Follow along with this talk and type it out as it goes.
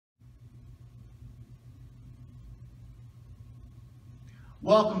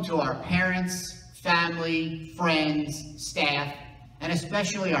Welcome to our parents, family, friends, staff, and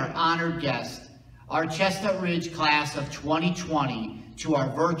especially our honored guest, our Chestnut Ridge class of 2020, to our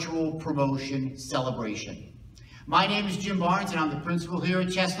virtual promotion celebration. My name is Jim Barnes, and I'm the principal here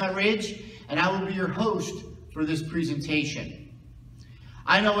at Chestnut Ridge, and I will be your host for this presentation.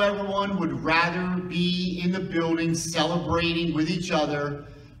 I know everyone would rather be in the building celebrating with each other,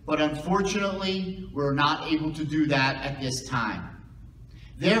 but unfortunately, we're not able to do that at this time.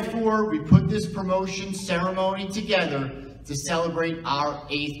 Therefore, we put this promotion ceremony together to celebrate our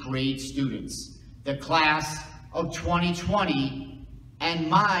 8th grade students, the class of 2020, and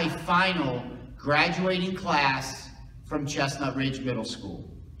my final graduating class from Chestnut Ridge Middle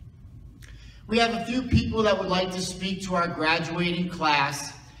School. We have a few people that would like to speak to our graduating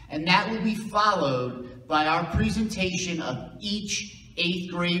class, and that will be followed by our presentation of each 8th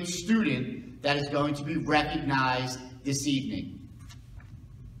grade student that is going to be recognized this evening.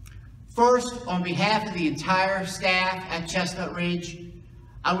 First, on behalf of the entire staff at Chestnut Ridge,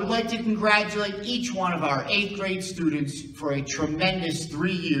 I would like to congratulate each one of our 8th grade students for a tremendous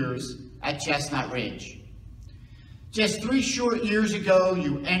 3 years at Chestnut Ridge. Just 3 short years ago,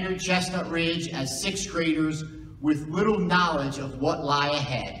 you entered Chestnut Ridge as 6th graders with little knowledge of what lie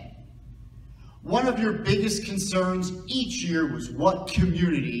ahead. One of your biggest concerns each year was what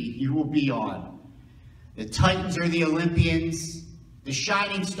community you will be on. The Titans or the Olympians, the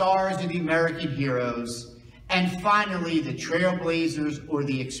Shining Stars or the American Heroes, and finally the Trailblazers or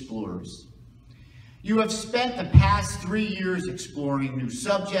the Explorers. You have spent the past 3 years exploring new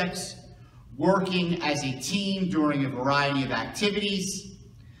subjects, working as a team during a variety of activities,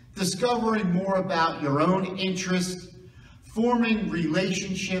 discovering more about your own interests, forming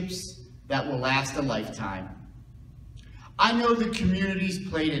relationships that will last a lifetime. I know the communities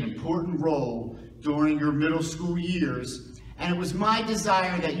played an important role during your middle school years, and it was my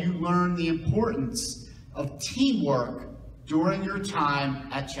desire that you learn the importance of teamwork during your time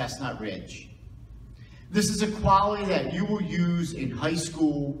at Chestnut Ridge. This is a quality that you will use in high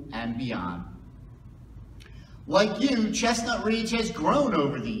school and beyond. Like you, Chestnut Ridge has grown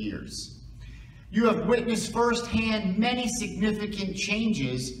over the years. You have witnessed firsthand many significant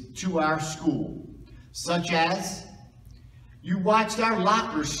changes to our school, such as you watched our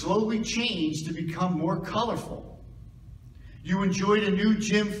lockers slowly change to become more colorful. You enjoyed a new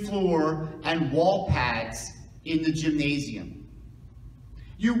gym floor and wall pads in the gymnasium.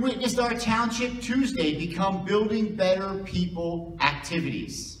 You witnessed our Township Tuesday become Building Better People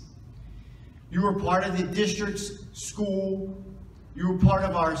activities. You were part of the district's school. You were part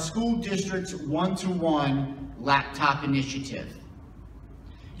of our school district's one-to-one laptop initiative.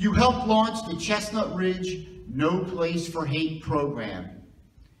 You helped launch the Chestnut Ridge No Place for Hate program.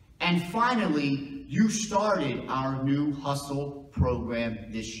 And finally, you started our new Hustle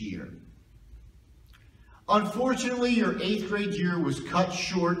program this year. Unfortunately, your 8th grade year was cut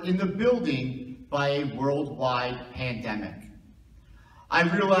short in the building by a worldwide pandemic. I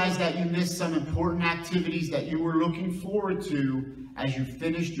realize that you missed some important activities that you were looking forward to as you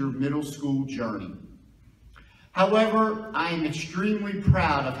finished your middle school journey. However, I am extremely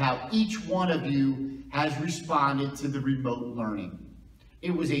proud of how each one of you has responded to the remote learning.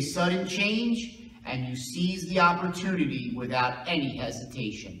 It was a sudden change, and you seized the opportunity without any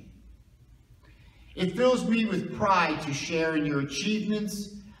hesitation. It fills me with pride to share in your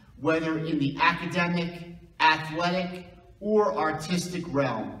achievements, whether in the academic, athletic, or artistic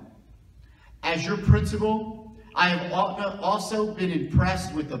realm. As your principal, I have also been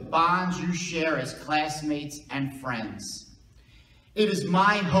impressed with the bonds you share as classmates and friends. It is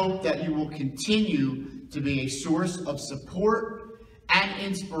my hope that you will continue to be a source of support and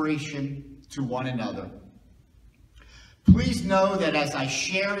inspiration to one another. Please know that as I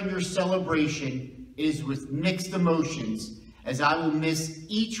share in your celebration, it is with mixed emotions, as I will miss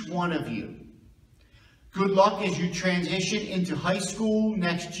each one of you. Good luck as you transition into high school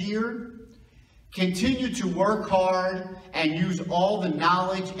next year. Continue to work hard and use all the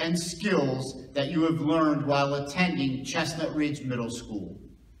knowledge and skills that you have learned while attending Chestnut Ridge Middle School.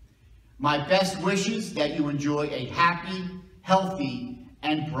 My best wishes that you enjoy a happy, healthy,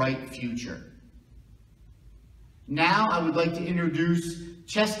 and bright future. Now I would like to introduce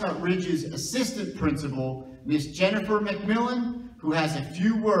Chestnut Ridge's Assistant Principal, Ms. Jennifer McMillan, who has a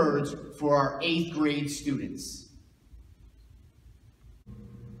few words for our 8th grade students.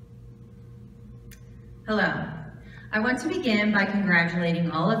 Hello. I want to begin by congratulating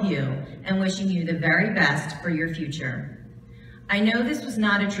all of you and wishing you the very best for your future. I know this was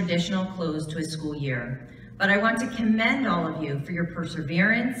not a traditional close to a school year, but I want to commend all of you for your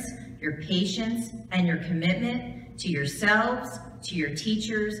perseverance, your patience, and your commitment to yourselves, to your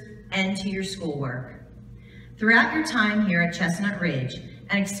teachers, and to your schoolwork. Throughout your time here at Chestnut Ridge,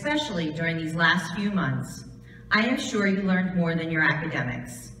 and especially during these last few months, I am sure you learned more than your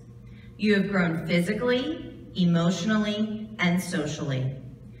academics. You have grown physically, emotionally, and socially.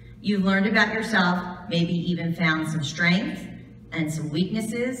 You've learned about yourself, maybe even found some strengths and some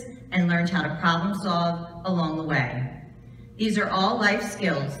weaknesses, and learned how to problem solve along the way. These are all life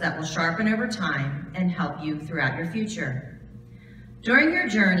skills that will sharpen over time and help you throughout your future. During your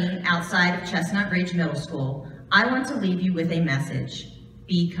journey outside of Chestnut Ridge Middle School, I want to leave you with a message.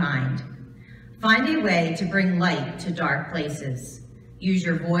 Be kind. Find a way to bring light to dark places. Use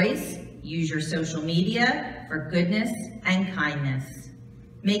your voice, use your social media for goodness and kindness.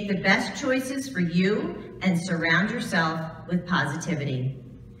 Make the best choices for you and surround yourself with positivity.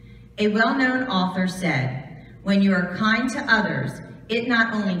 A well-known author said, "When you are kind to others, it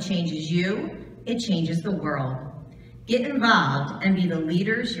not only changes you, it changes the world." Get involved and be the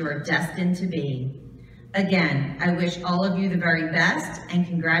leaders you are destined to be. Again, I wish all of you the very best and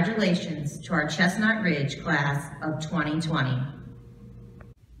congratulations to our Chestnut Ridge class of 2020.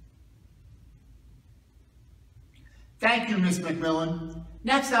 Thank you, Ms. McMillan.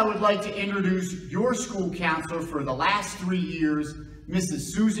 Next, I would like to introduce your school counselor for the last 3 years,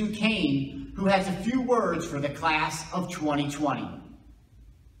 Mrs. Susan Kane, who has a few words for the class of 2020.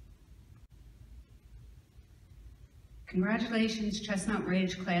 Congratulations, Chestnut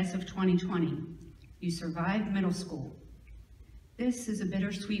Ridge class of 2020. You survived middle school. This is a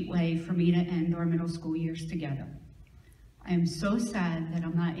bittersweet way for me to end our middle school years together. I am so sad that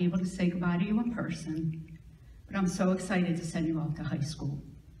I'm not able to say goodbye to you in person, but I'm so excited to send you off to high school.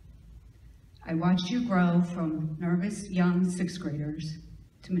 I watched you grow from nervous young 6th graders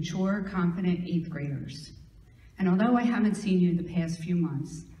to mature, confident 8th graders. And although I haven't seen you the past few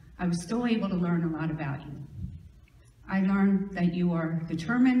months, I was still able to learn a lot about you. I learned that you are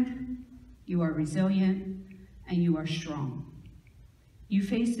determined, you are resilient, and you are strong. You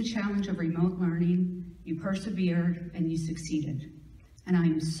faced the challenge of remote learning, you persevered, and you succeeded. And I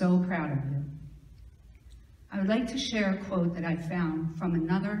am so proud of you. I would like to share a quote that I found from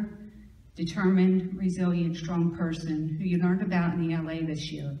another determined, resilient, strong person who you learned about in the LA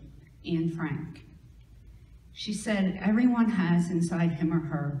this year, Anne Frank. She said, "Everyone has inside him or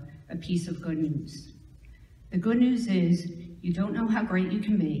her a piece of good news. The good news is you don't know how great you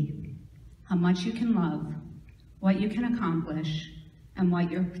can be, how much you can love, what you can accomplish, and what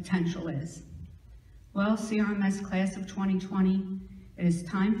your potential is." Well, CRMS class of 2020, it is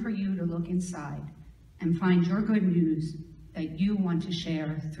time for you to look inside and find your good news that you want to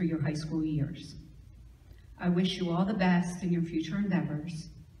share through your high school years. I wish you all the best in your future endeavors.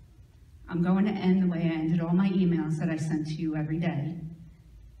 I'm going to end the way I ended all my emails that I sent to you every day.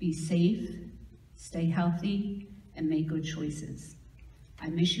 Be safe, stay healthy, and make good choices. I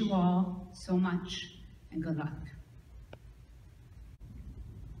miss you all so much, and good luck.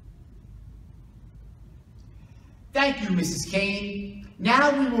 Thank you, Mrs. Kane.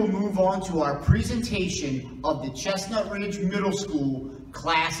 Now we will move on to our presentation of the Chestnut Ridge Middle School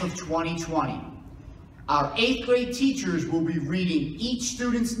class of 2020. Our 8th grade teachers will be reading each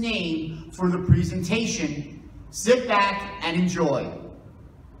student's name for the presentation. Sit back and enjoy.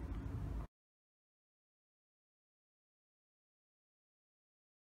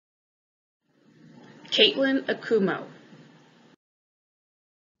 Caitlin Akumo.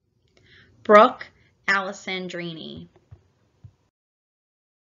 Brooke Alessandrini.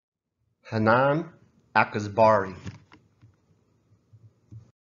 Hanan Akasbari.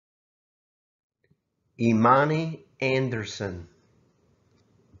 Imani Anderson.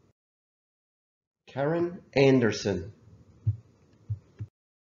 Karen Anderson.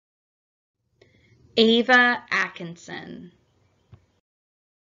 Ava Atkinson.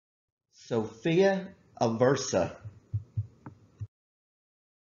 Sophia Aversa.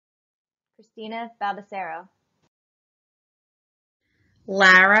 Christina Baldessero.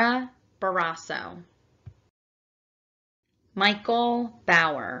 Lara Barrasso. Michael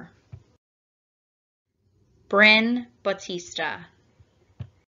Bauer. Bryn Bautista.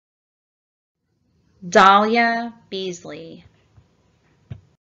 Dahlia Beasley.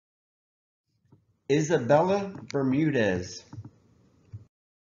 Isabella Bermudez.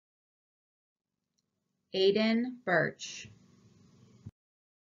 Aiden Birch.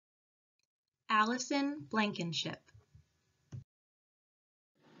 Allison Blankenship.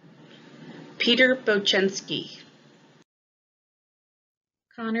 Peter Bochensky.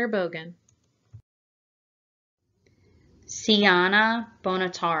 Connor Bogan. Sienna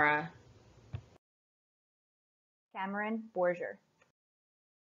Bonatara. Cameron Borger.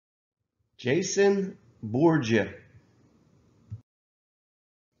 Jason Borgia.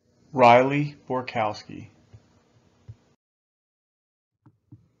 Riley Borkowski.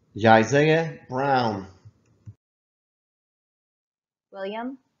 Isaiah Brown.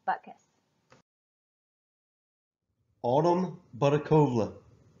 William Butkus. Autumn Budakovla.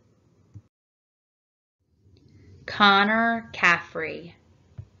 Connor Caffrey.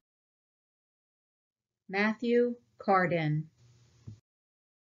 Matthew Carden.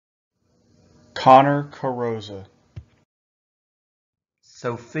 Connor Carosa.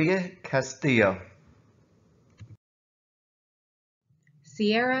 Sophia Castillo.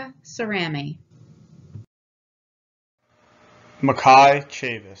 Sierra Cerami. Makai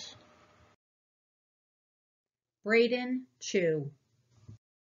Chavis. Braden Chu.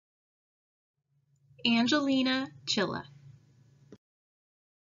 Angelina Chilla.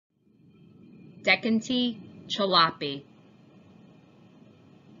 Decanti Chalapi.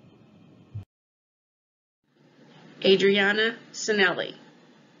 Adriana Sinelli.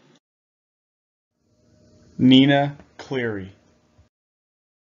 Nina Cleary.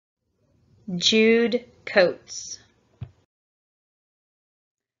 Jude Coates.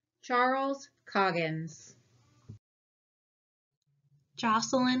 Charles Coggins.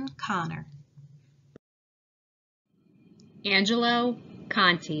 Jocelyn Connor. Angelo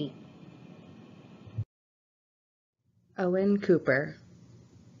Conti. Owen Cooper.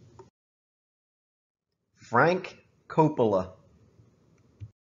 Frank Coppola.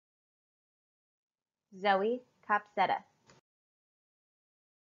 Zoe Copsetta.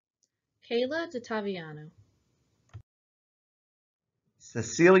 Kayla DeTaviano.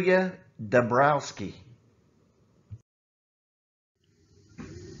 Cecilia Dabrowski.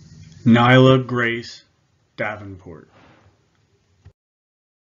 Nyla Grace Davenport.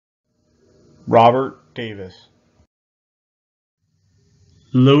 Robert Davis.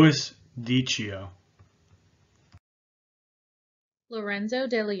 Louis Dicio. Lorenzo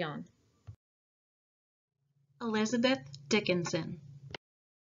De Leon. Elizabeth Dickinson.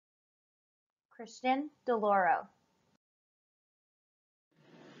 Christian DeLauro.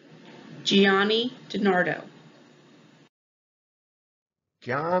 Gianni DiNardo.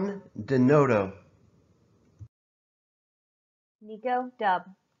 John Denoto. Nico Dubb.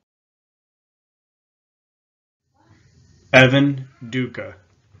 Evan Duca.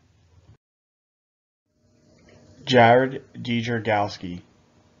 Jared Diegergowski.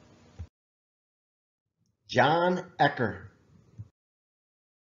 John Ecker.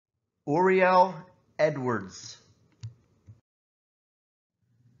 Uriel Edwards.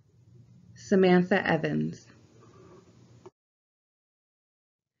 Samantha Evans.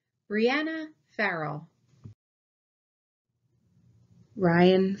 Brianna Farrell.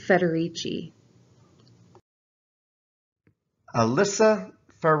 Ryan Federici. Alyssa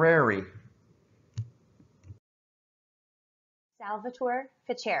Ferreri. Salvatore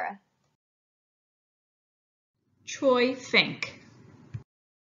Ficera. Troy Fink.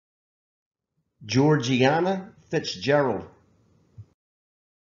 Georgiana Fitzgerald.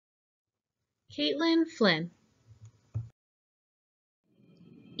 Caitlin Flynn.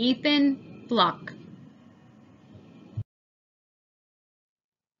 Ethan Fluck.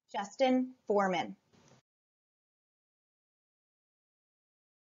 Justin Foreman.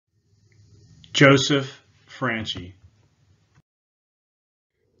 Joseph Franchi.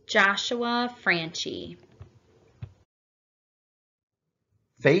 Joshua Franchi.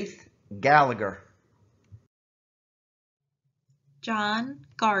 Faith Gallagher. John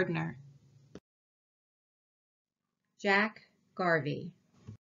Gardner. Jack Garvey.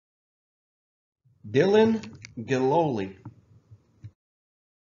 Dylan Giloli.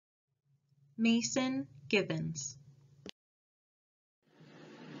 Mason Givens.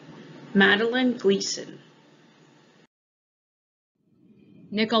 Madeline Gleason.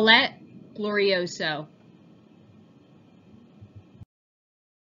 Nicolette Glorioso.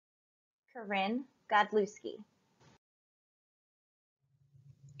 Corinne Godlewski.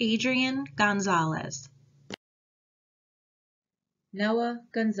 Adrian Gonzalez. Noah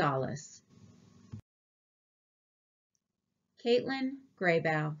Gonzalez. Caitlin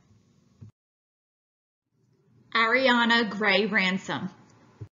Graybow. Ariana Gray Ransom.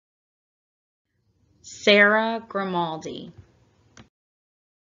 Sarah Grimaldi.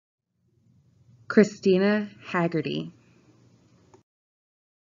 Christina Haggerty.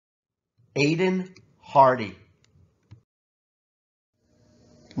 Aiden Hardy.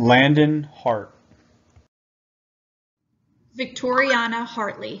 Landon Hart. Victoriana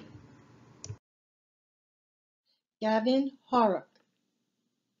Hartley. Gavin Horrock.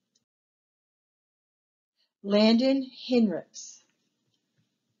 Landon Hinrichs.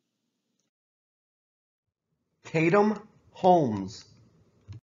 Tatum Holmes.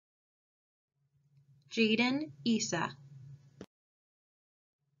 Jaden Isa,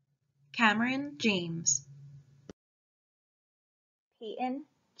 Cameron James, Peyton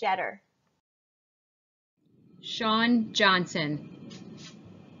Jetter, Sean Johnson,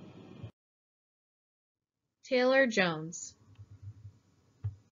 Taylor Jones,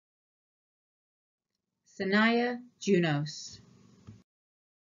 Sanaya Junos,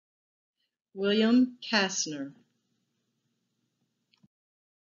 William Kastner,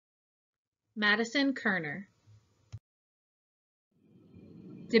 Madison Kerner,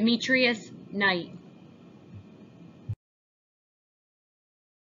 Demetrius Knight,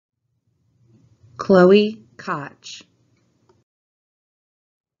 Chloe Koch,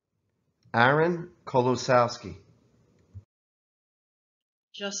 Aaron Kolosowski.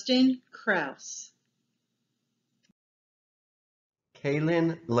 Justin Kraus,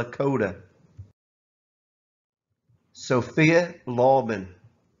 Kaylin Lakota. Sophia Lawman.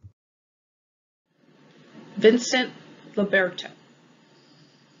 Vincent Liberto,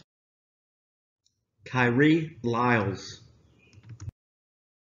 Kyrie Lyles.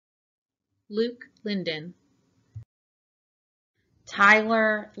 Luke Linden,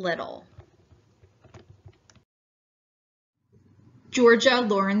 Tyler Little, Georgia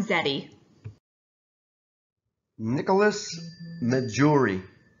Lorenzetti, Nicholas Majuri.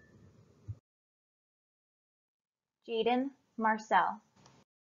 Jaden Marcel,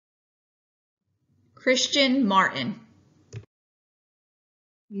 Christian Martin,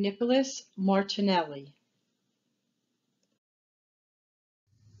 Nicholas Martinelli,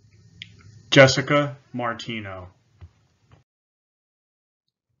 Jessica Martino.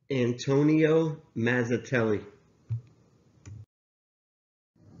 Antonio Mazzatelli.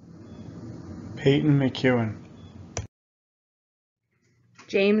 Peyton McEwen.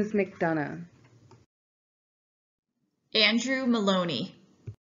 James McDonough, Andrew Maloney,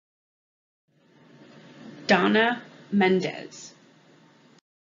 Donna Mendez,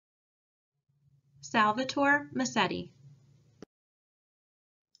 Salvatore Massetti,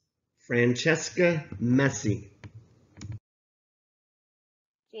 Francesca Messi.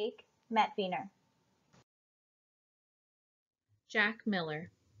 Jake Metviner, Jack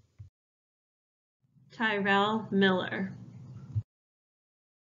Miller, Tyrell Miller,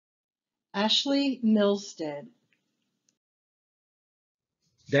 Ashley Milstead,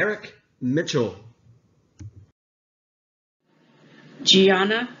 Derek Mitchell.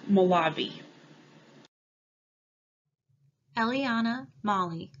 Gianna Malavi, Eliana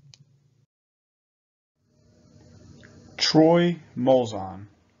Molly, Troy Molzon.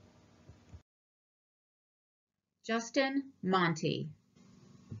 Justin Monty,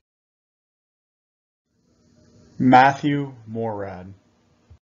 Matthew Morad.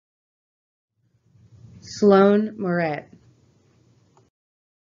 Sloan Moret,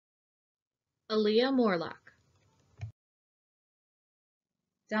 Aaliyah Morlock,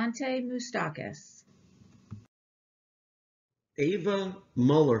 Dante Moustakis, Ava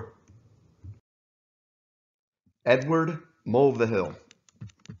Muller. Edward Mulvihill.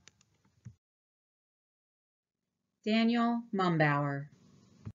 Daniel Mumbauer,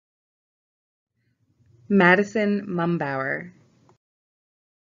 Madison Mumbauer,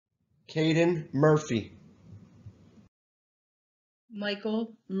 Caden Murphy.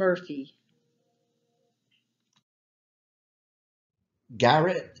 Michael Murphy,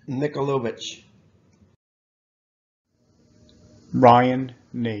 Garrett Nikolovich. Ryan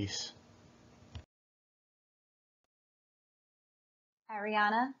Nace.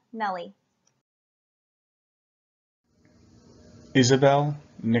 Ariana Nelly, Isabel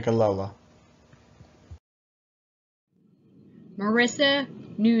Nicolella. Marissa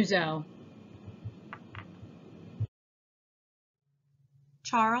Nuzzo,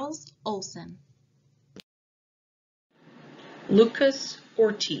 Charles Olson, Lucas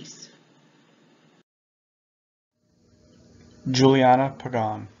Ortiz, Juliana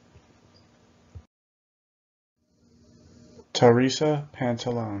Pagan. Teresa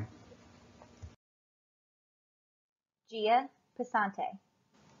Pantalone. Gia Pisante,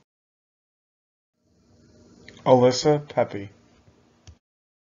 Alyssa Pepe.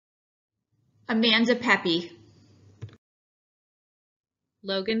 Amanda Pepe,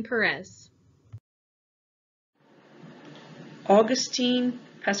 Logan Perez, Augustine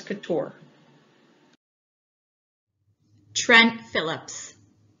Pescator, Trent Phillips,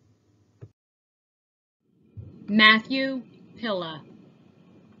 Matthew Pilla,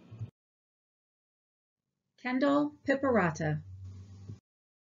 Kendall Piparata,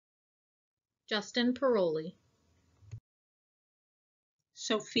 Justin Paroli,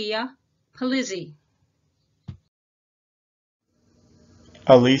 Sophia Palizzi,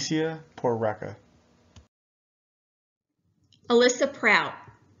 Alicia Porreca. Alyssa Prout.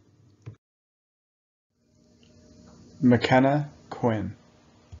 McKenna Quinn.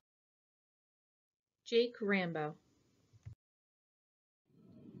 Jake Rambo.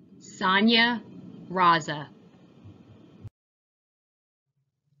 Sonia Raza.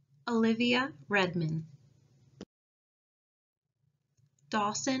 Olivia Redman.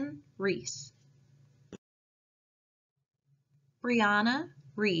 Dawson Reese. Brianna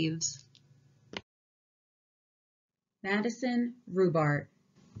Reeves. Madison Rubart.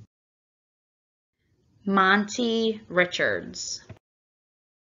 Monty Richards.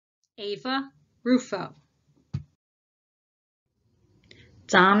 Ava Rufo.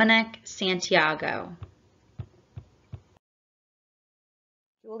 Dominic Santiago.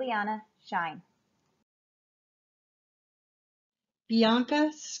 Juliana Shine. Bianca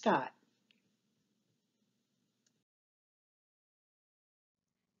Scott.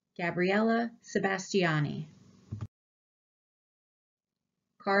 Gabriella Sebastiani.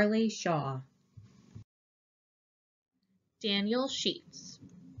 Carly Shaw. Daniel Sheets.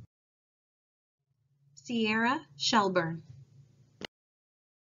 Sierra Shelburne.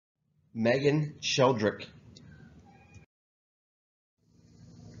 Megan Sheldrick.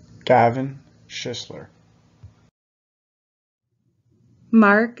 Gavin Schisler.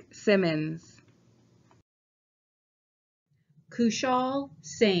 Mark Simmons. Kushal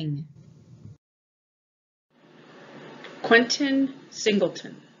Singh. Quentin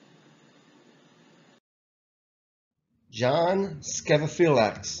Singleton. John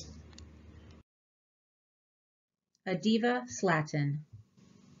Skevafilax. Adiva Slatton.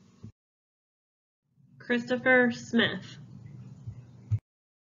 Christopher Smith.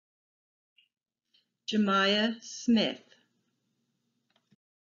 Jemiah Smith.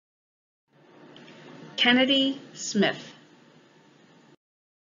 Kennedy Smith.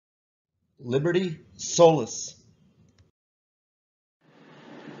 Liberty Solis.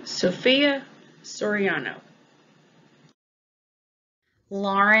 Sophia Soriano.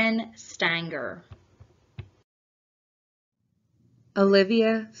 Lauren Stanger.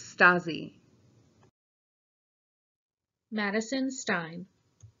 Olivia Stasi. Madison Stein.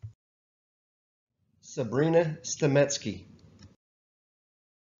 Sabrina Stemetsky.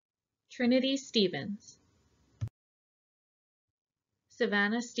 Trinity Stevens.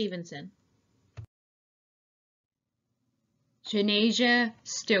 Savannah Stevenson. Janasia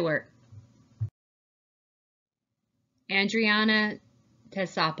Stewart. Andriana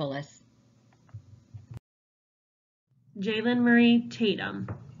Tesopoulos. Jalen Marie Tatum.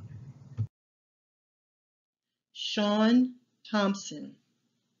 Sean Thompson.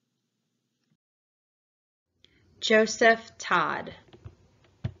 Joseph Todd.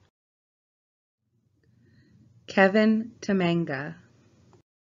 Kevin Tamanga.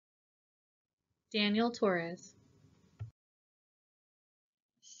 Daniel Torres.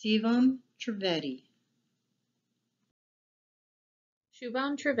 Sivam Trivedi.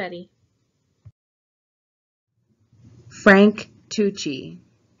 Shubham Trivedi. Frank Tucci.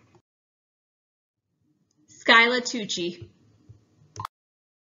 Skyla Tucci.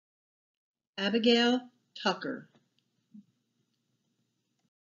 Abigail Tucker.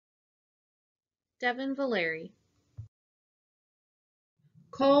 Devin Valeri.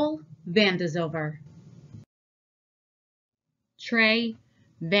 Cole Vandesilver. Trey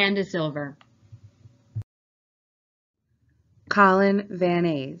Vandesilver. Colin Van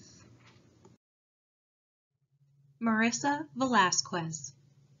Ays. Marissa Velasquez.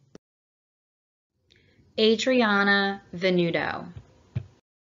 Adriana Venuto.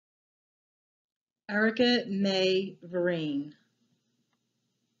 Erica May Vereen.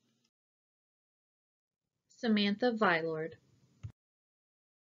 Samantha Vylord.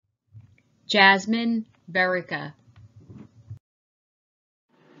 Jasmine Berica.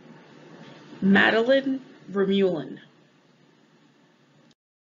 Madeline Vermeulen.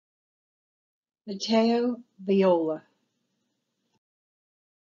 Mateo Viola.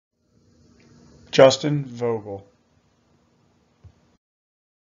 Justin Vogel.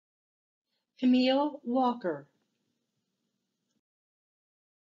 Camille Walker.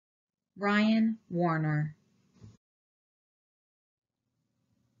 Ryan Warner.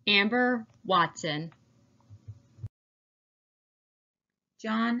 Amber Watson.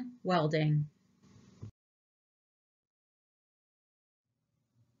 John Welding.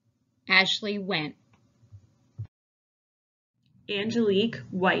 Ashley Went. Angelique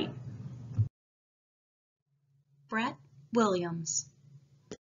White. Brett Williams.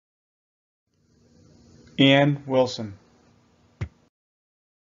 Ian Wilson.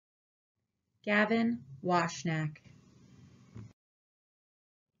 Gavin Washnak.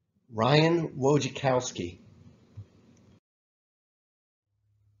 Ryan Wojciechowski.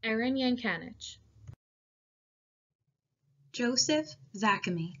 Erin Yankanich. Joseph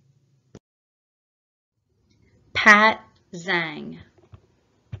Zakami. Pat Zhang.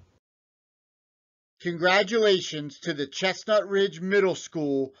 Congratulations to the Chestnut Ridge Middle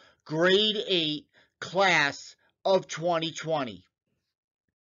School Grade 8 Class of 2020.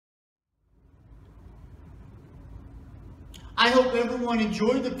 I hope everyone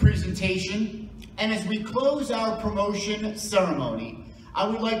enjoyed the presentation, and as we close our promotion ceremony, I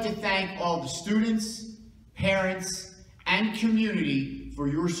would like to thank all the students, parents, and community for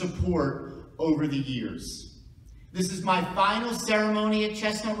your support over the years. This is my final ceremony at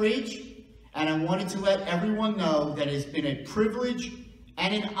Chestnut Ridge, and I wanted to let everyone know that it has been a privilege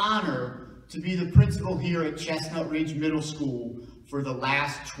and an honor to be the principal here at Chestnut Ridge Middle School for the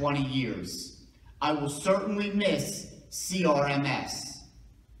last 20 years. I will certainly miss CRMS.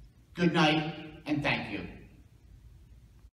 Good night, and thank you.